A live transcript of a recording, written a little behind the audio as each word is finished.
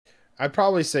I'd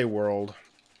probably say World.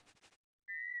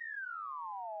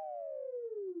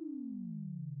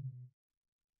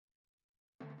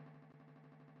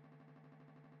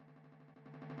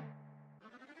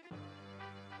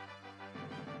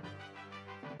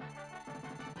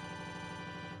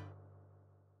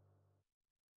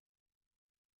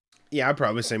 Yeah, I'd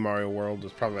probably say Mario World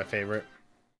is probably my favorite.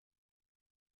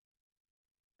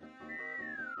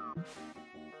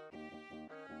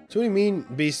 So what do you mean,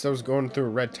 Beast? I was going through a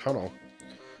red tunnel.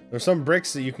 There's some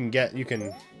bricks that you can get. You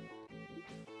can,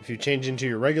 if you change into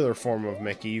your regular form of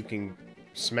Mickey, you can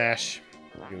smash.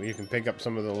 You can pick up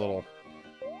some of the little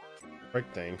brick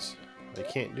things. You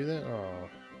can't do that. Oh.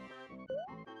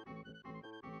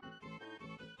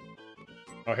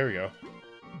 Oh, here we go.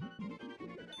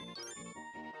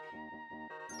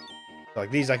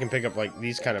 Like these, I can pick up like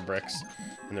these kind of bricks,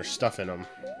 and there's stuff in them.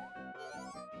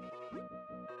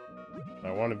 I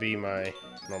want to be my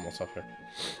normal stuff here.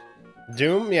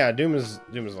 Doom, yeah, Doom is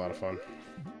a lot of fun.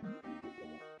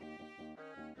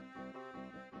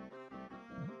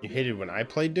 You hated when I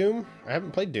played Doom? I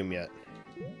haven't played Doom yet.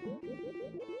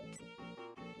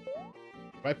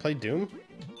 Have I played Doom?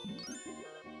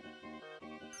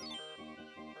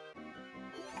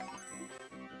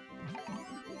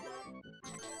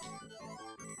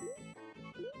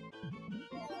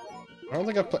 I don't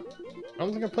think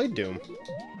I played Doom.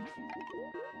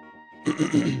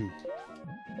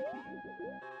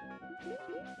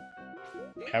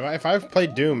 Have I? If I've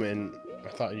played Doom, and I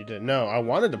thought you did. No, I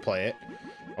wanted to play it.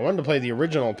 I wanted to play the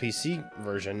original PC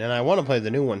version, and I want to play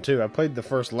the new one too. I played the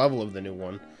first level of the new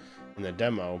one in the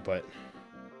demo, but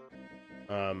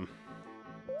I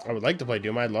would like to play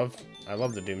Doom. I love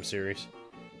the Doom series.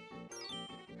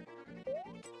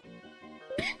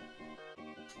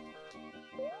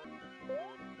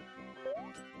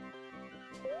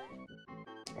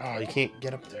 Oh, you can't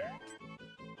get up there.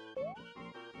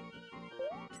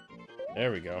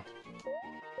 There we go.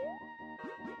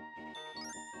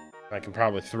 I can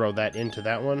probably throw that into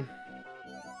that one.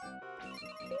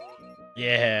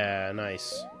 Yeah,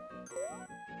 nice.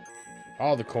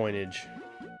 All the coinage.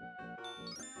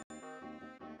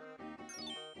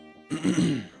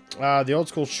 The old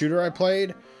school shooter I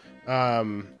played, it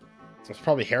was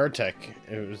probably Heretic.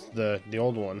 It was the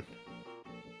old one.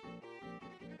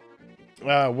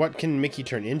 What can Mickey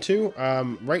turn into?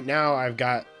 Right now I've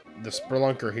got the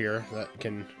Spelunker here that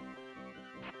can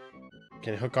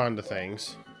hook onto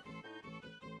things.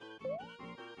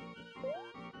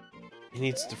 He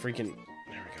needs to freaking...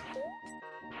 There we go.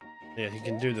 Yeah, he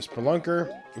can do the Spelunker.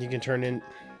 He can turn in...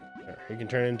 He can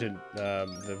turn into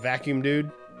the Vacuum Dude.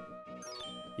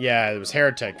 Yeah, it was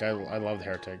Heretic. I love the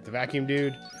Heretic. The Vacuum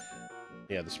Dude.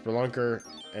 Yeah, the Spelunker.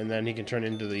 And then he can turn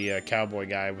into the cowboy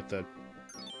guy with the...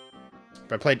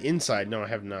 If I played Inside, no, I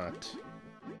have not.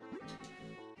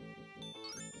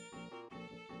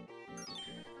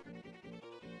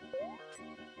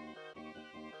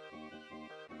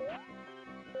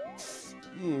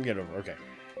 Get over, okay.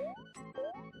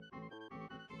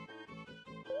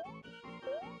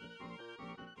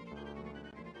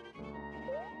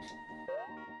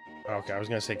 Okay, I was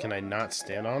gonna say, can I not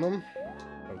stand on them?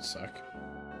 That would suck.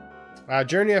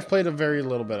 Journey I've played a very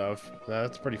little bit of.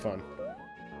 That's pretty fun.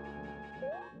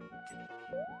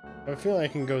 I feel like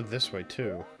I can go this way,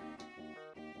 too.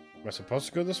 Am I supposed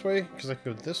to go this way? Because I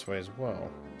can go this way as well.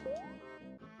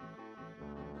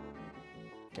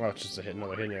 Oh, it's just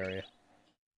another hidden area.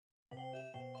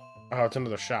 Oh, it's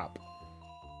another shop.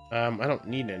 I don't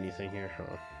need anything here.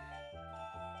 Huh?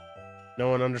 No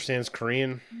one understands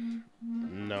Korean?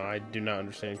 No, I do not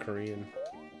understand Korean.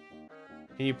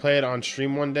 Can you play it on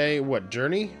stream one day? What,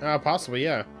 Journey? Possibly,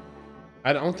 yeah.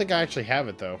 I don't think I actually have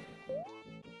it, though.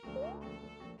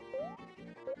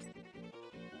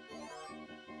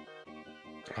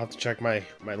 I'll have to check my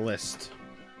list.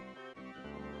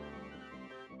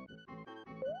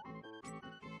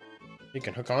 You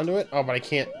can hook onto it? Oh, but I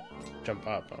can't jump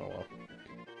up. Oh, well.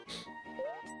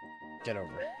 Get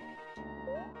over.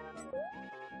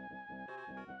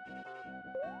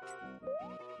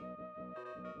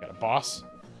 Got a boss?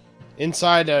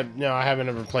 Inside, no, I haven't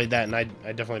ever played that, and I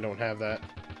definitely don't have that.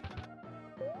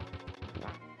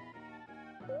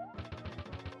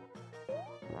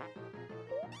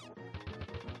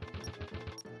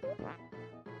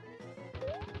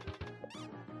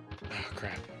 Oh,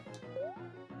 crap.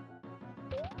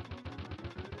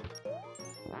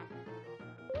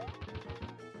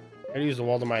 I gotta use the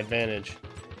wall to my advantage.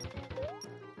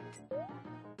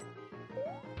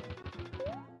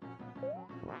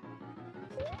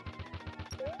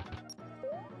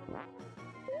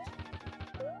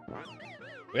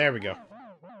 There we go.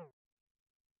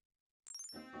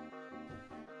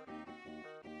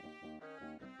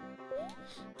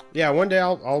 Yeah, one day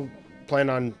I'll plan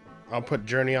on, I'll put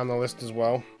Journey on the list as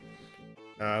well.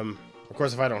 Of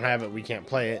course, if I don't have it, we can't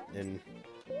play it, and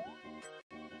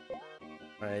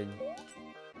I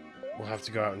will have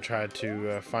to go out and try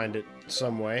to find it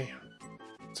some way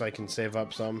so I can save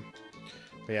up some.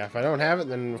 But yeah, if I don't have it,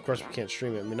 then of course we can't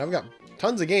stream it. I mean, I've got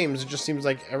tons of games. It just seems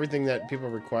like everything that people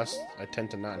request, I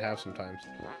tend to not have sometimes.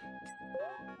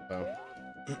 So.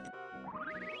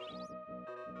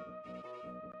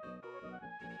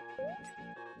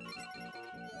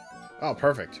 Oh,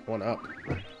 perfect. One up.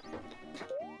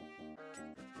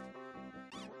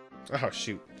 Oh,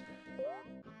 shoot.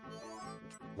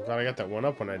 I'm glad I got that one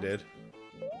up when I did.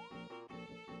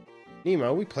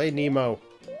 Nemo, we played Nemo.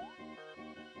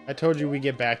 I told you we'd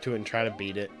get back to it and try to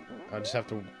beat it. I'll just have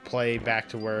to play back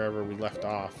to wherever we left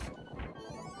off.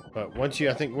 But once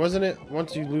you, I think, wasn't it?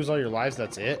 Once you lose all your lives,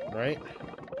 that's it, right?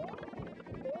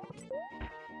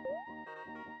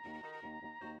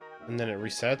 And then it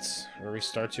resets, or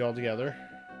restarts you all together.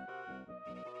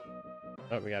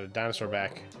 Oh, we got a dinosaur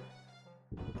back.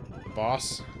 The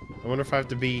boss. I wonder if I have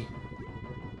to be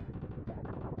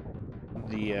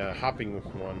the hopping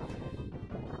one.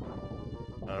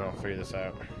 I don't know, I'll figure this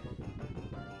out.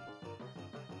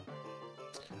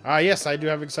 Ah, yes, I do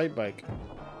have Excite Bike.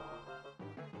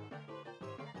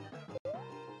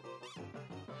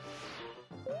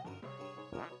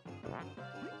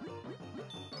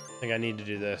 I think I need to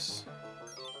do this.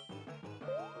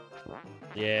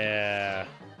 Yeah.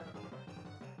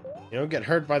 You don't get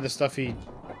hurt by the stuff he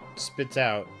spits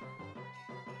out.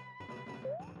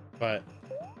 But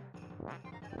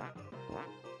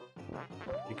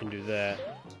you can do that.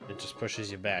 It just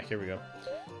pushes you back. Here we go.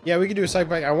 Yeah, we can do a Excite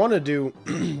Bike. I want to do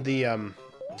the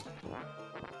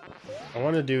I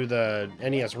want to do the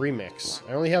NES remix.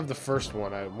 I only have the first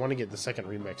one. I want to get the second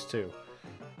remix too.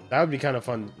 That would be kind of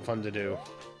fun to do.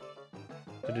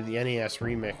 To do the NES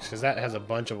remix, because that has a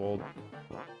bunch of old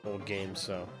games.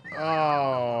 So,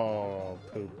 oh,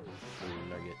 poop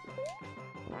nugget.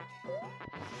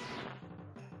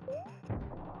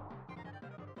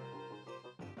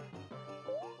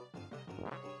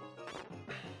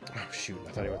 Oh shoot!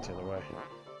 I thought he went the other way.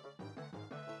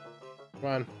 Come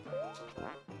on.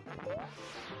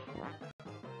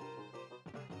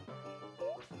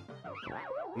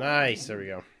 Nice. There we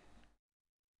go.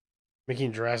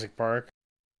 Making Jurassic Park.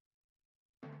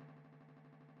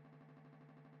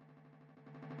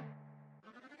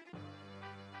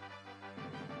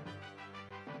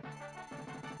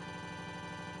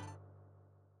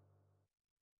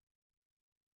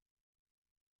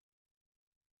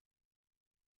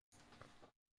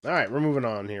 Alright, we're moving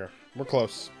on here. We're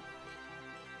close.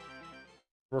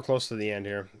 We're close to the end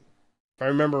here. If I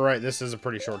remember right, this is a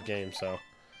pretty short game, so...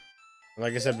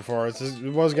 Like I said before, it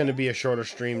was going to be a shorter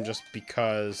stream just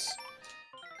because...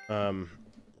 I'm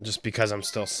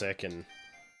still sick, and...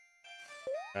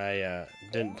 I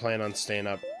didn't plan on staying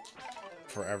up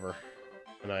forever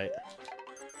tonight.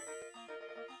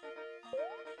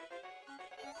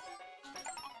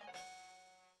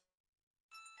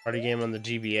 Party game on the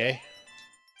GBA.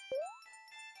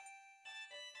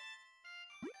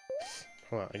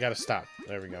 Hold on, I gotta stop.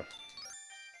 There we go.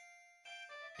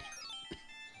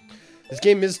 This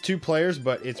game is 2 players,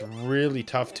 but it's really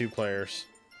tough 2 players.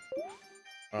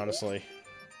 Honestly.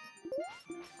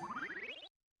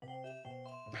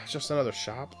 It's just another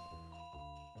shop.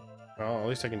 Well, at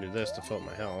least I can do this to fill up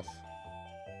my health.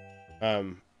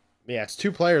 Yeah, it's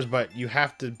 2 players, but you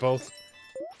have to both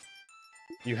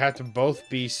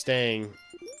be staying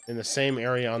in the same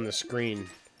area on the screen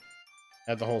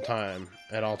at all times.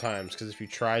 Because if you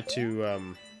try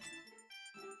to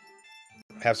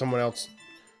have someone else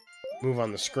move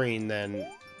on the screen, then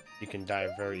you can die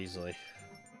very easily.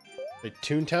 Like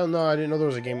Toontown? No, I didn't know there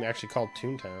was a game actually called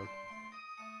Toontown.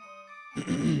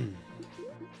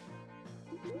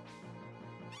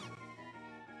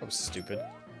 That was stupid.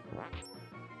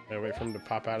 Gotta wait for him to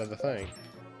pop out of the thing.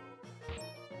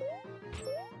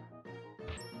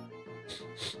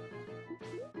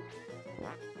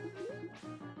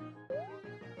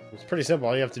 It's pretty simple.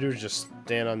 All you have to do is just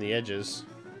stand on the edges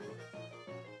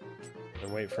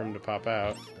and wait for him to pop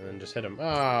out, and then just hit him.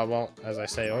 Ah, well, as I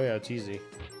say, oh yeah, it's easy.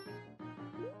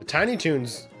 The Tiny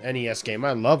Toons NES game.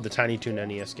 I love the Tiny Toon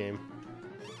NES game.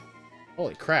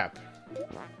 Holy crap.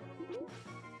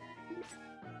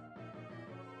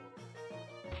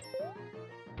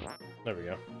 There we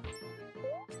go.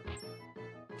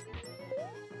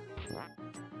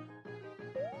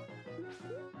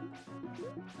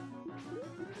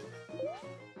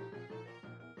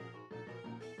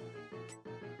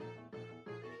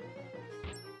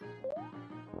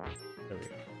 There we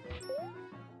go.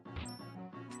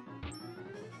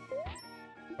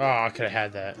 Oh, I could have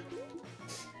had that.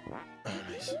 Oh,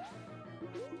 nice.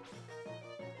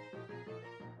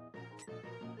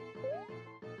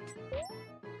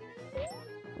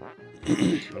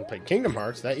 I'll play Kingdom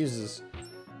Hearts. That uses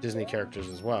Disney characters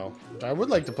as well. I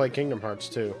would like to play Kingdom Hearts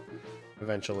too,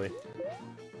 eventually.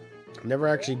 Never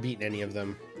actually beaten any of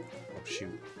them. Oh,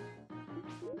 shoot.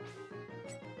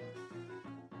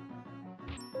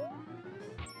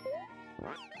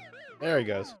 There he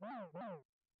goes.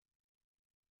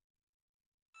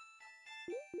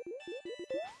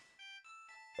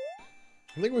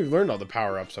 I think we've learned all the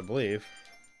power-ups, I believe.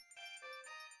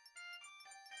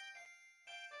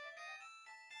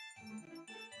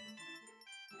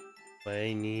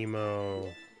 Play Nemo.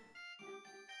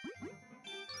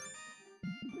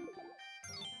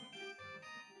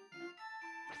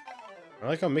 I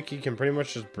like how Mickey can pretty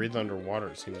much just breathe underwater,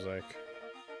 it seems like.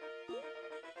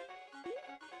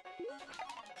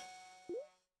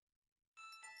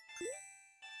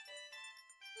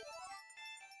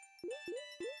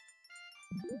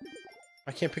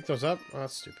 I can't pick those up? Oh,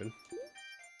 that's stupid.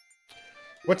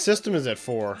 What system is it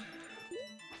for?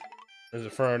 Is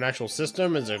it for an actual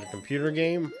system? Is it a computer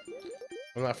game?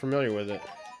 I'm not familiar with it.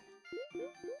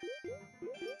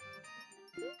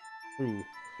 Ooh.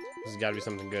 This has got to be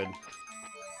something good.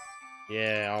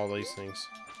 Yeah, all these things.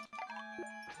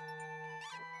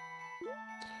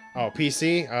 Oh,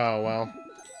 PC? Oh, well.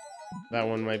 That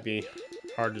one might be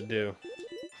hard to do.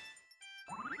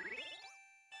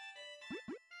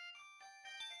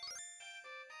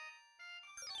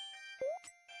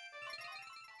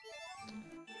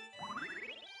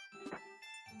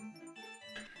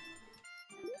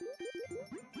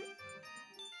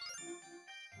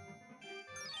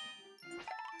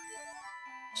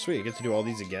 Sweet, you get to do all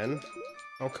these again?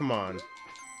 Oh, come on.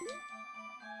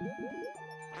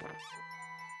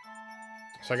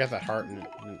 So I got that heart and it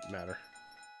didn't matter.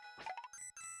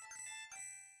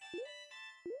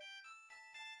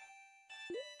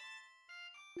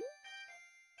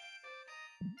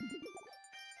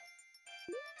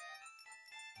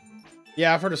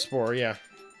 Yeah, I've heard of Spore, yeah.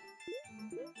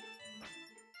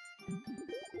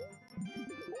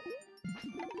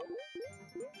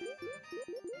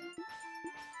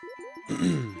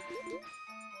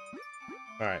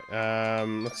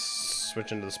 Alright, let's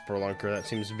switch into the Spelunker. That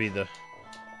seems to be the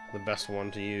best one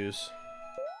to use.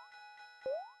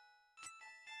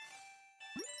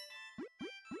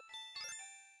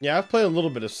 Yeah, I've played a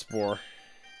little bit of Spore.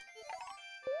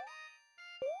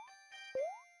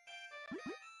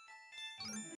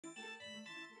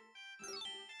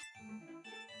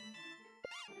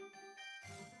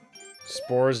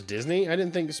 Spore's Disney? I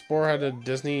didn't think Spore had a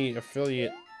Disney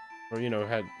affiliate, or, you know,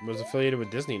 was affiliated with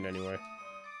Disney in any way.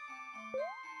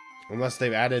 Unless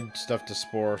they've added stuff to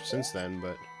Spore since then,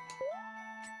 but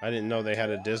I didn't know they had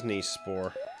a Disney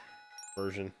Spore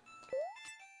version.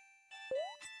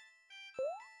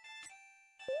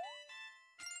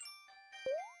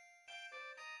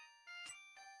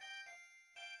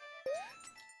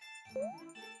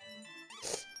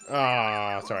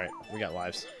 Ah, it's alright. We got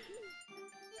lives.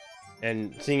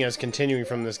 And seeing as continuing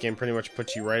from this game pretty much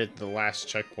puts you right at the last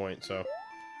checkpoint, so.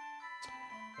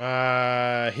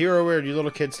 Hero Weird, you little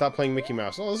kid, stop playing Mickey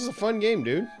Mouse. Oh, this is a fun game,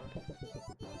 dude.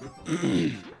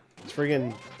 It's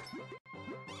friggin'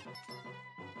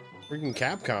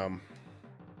 Capcom.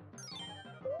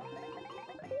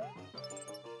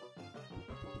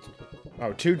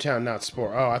 Oh, Two Town, not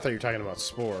Spore. Oh, I thought you were talking about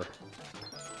Spore.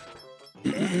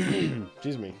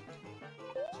 Excuse me.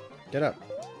 Get up.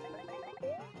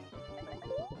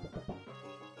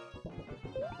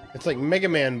 It's like Mega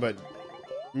Man, but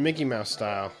Mickey Mouse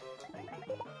style.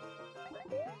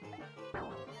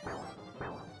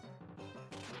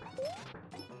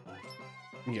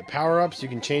 You get power-ups, you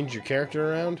can change your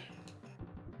character around.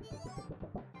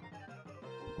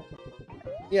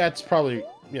 Yeah, it's probably,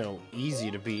 you know,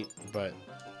 easy to beat, but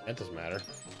that doesn't matter.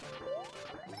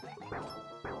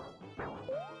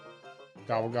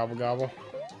 Gobble, gobble, gobble.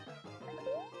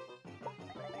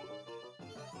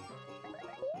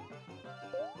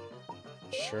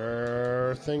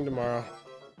 Sure thing tomorrow.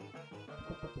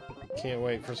 Can't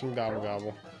wait for some gobble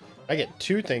gobble. I get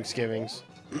 2 Thanksgivings.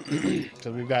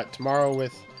 Because we've got tomorrow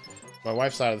with my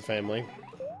wife's side of the family.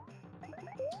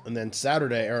 And then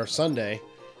Saturday, or Sunday.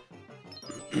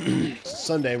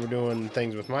 Sunday we're doing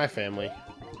things with my family.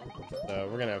 So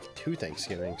we're going to have 2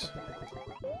 Thanksgivings.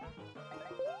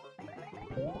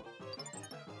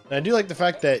 And I do like the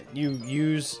fact that you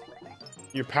use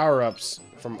your power-ups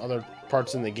from other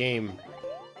parts in the game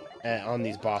on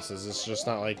these bosses. It's just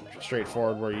not like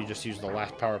straightforward where you just use the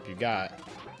last power-up you got.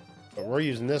 But we're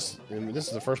using this, and this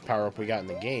is the first power-up we got in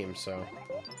the game, so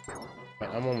But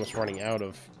I'm almost running out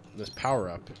of this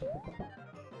power-up.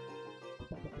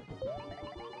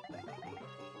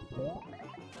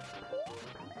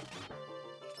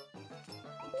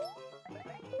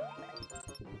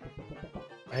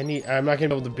 I'm not gonna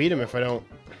be able to beat him if I don't.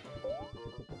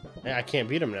 Yeah, I can't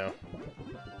beat him now.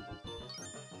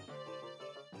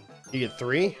 You get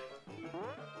 3?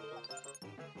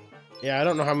 Yeah, I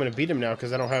don't know how I'm gonna beat him now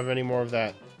because I don't have any more of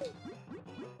that.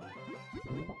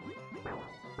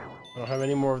 I don't have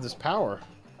any more of this power.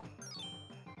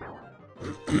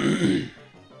 And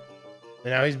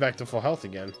now he's back to full health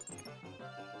again.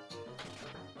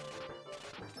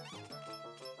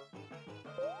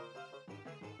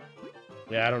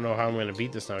 Yeah, I don't know how I'm gonna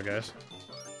beat this now, guys.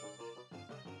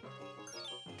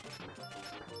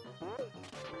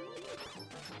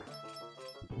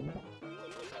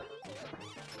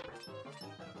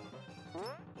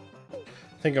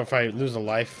 I think if I lose a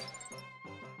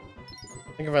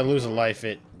life,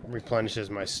 it replenishes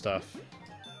my stuff.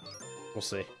 We'll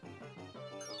see.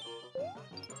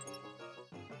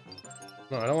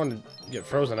 No, I don't want to get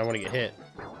frozen. I want to get hit.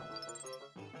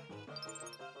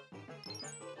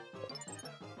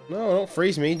 No, don't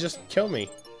freeze me. Just kill me.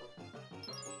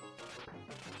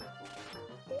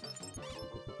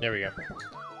 There we go.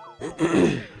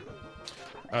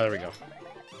 Oh, there we go.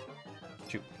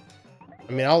 Shoot.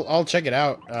 I mean, I'll check it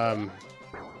out.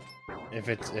 If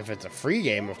it's a free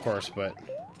game, of course, but.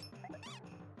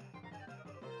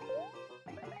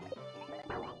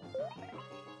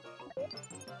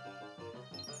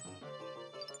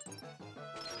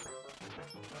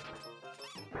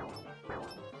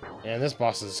 And this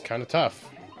boss is kind of tough.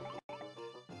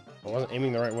 I wasn't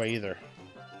aiming the right way either.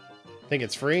 Think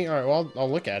it's free? Alright, well,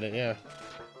 I'll look at it, yeah.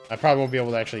 I probably won't be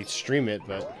able to actually stream it,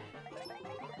 but...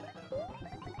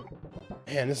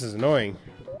 Man, this is annoying.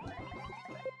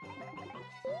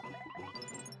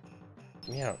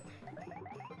 Yeah.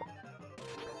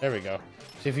 There we go.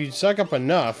 So if you suck up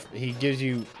enough, he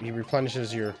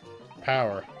replenishes your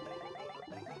power.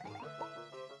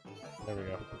 There we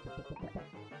go.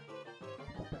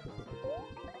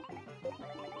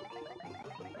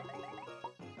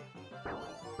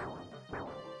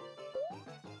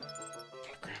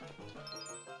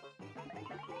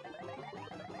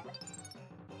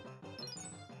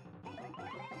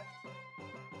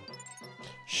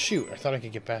 Shoot, I thought I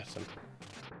could get past him.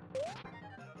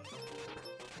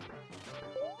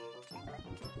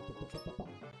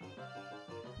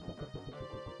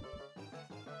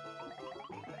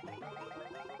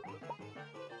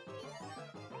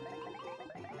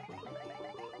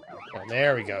 Oh,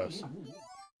 there he goes.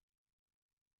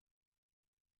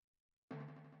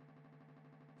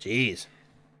 Jeez.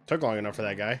 Took long enough for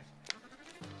that guy.